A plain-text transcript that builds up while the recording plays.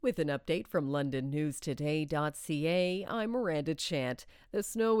With an update from LondonNewsToday.ca, I'm Miranda Chant. The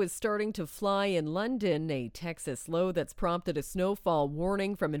snow is starting to fly in London. A Texas low that's prompted a snowfall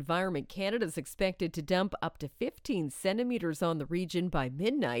warning from Environment Canada is expected to dump up to 15 centimeters on the region by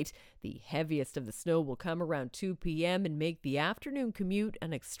midnight. The heaviest of the snow will come around 2 p.m. and make the afternoon commute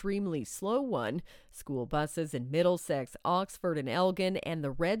an extremely slow one. School buses in Middlesex, Oxford, and Elgin and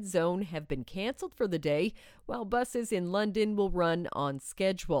the red zone have been cancelled for the day, while buses in London will run on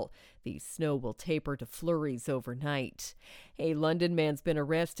schedule. The snow will taper to flurries overnight. A London man's been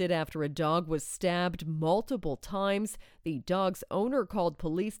arrested after a dog was stabbed multiple times. The dog's owner called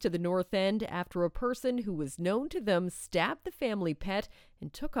police to the North End after a person who was known to them stabbed the family pet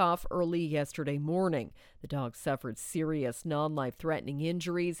and took off early yesterday morning. The dog suffered serious non-life-threatening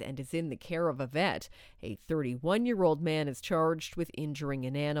injuries and is in the care of a vet. A 31-year-old man is charged with injuring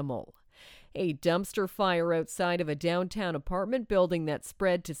an animal. A dumpster fire outside of a downtown apartment building that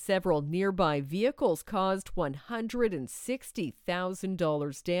spread to several nearby vehicles caused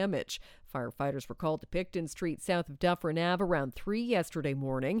 $160,000 damage. Firefighters were called to Picton Street south of Dufferin Ave around 3 yesterday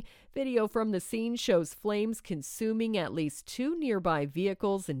morning. Video from the scene shows flames consuming at least 2 nearby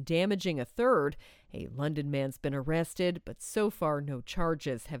vehicles and damaging a third. A London man's been arrested, but so far no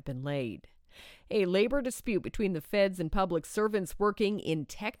charges have been laid. A labor dispute between the feds and public servants working in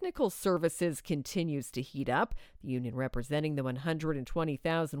technical services continues to heat up. The union representing the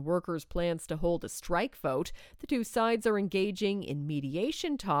 120,000 workers plans to hold a strike vote. The two sides are engaging in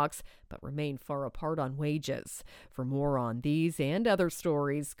mediation talks, but remain far apart on wages. For more on these and other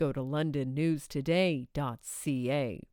stories, go to londonnewstoday.ca.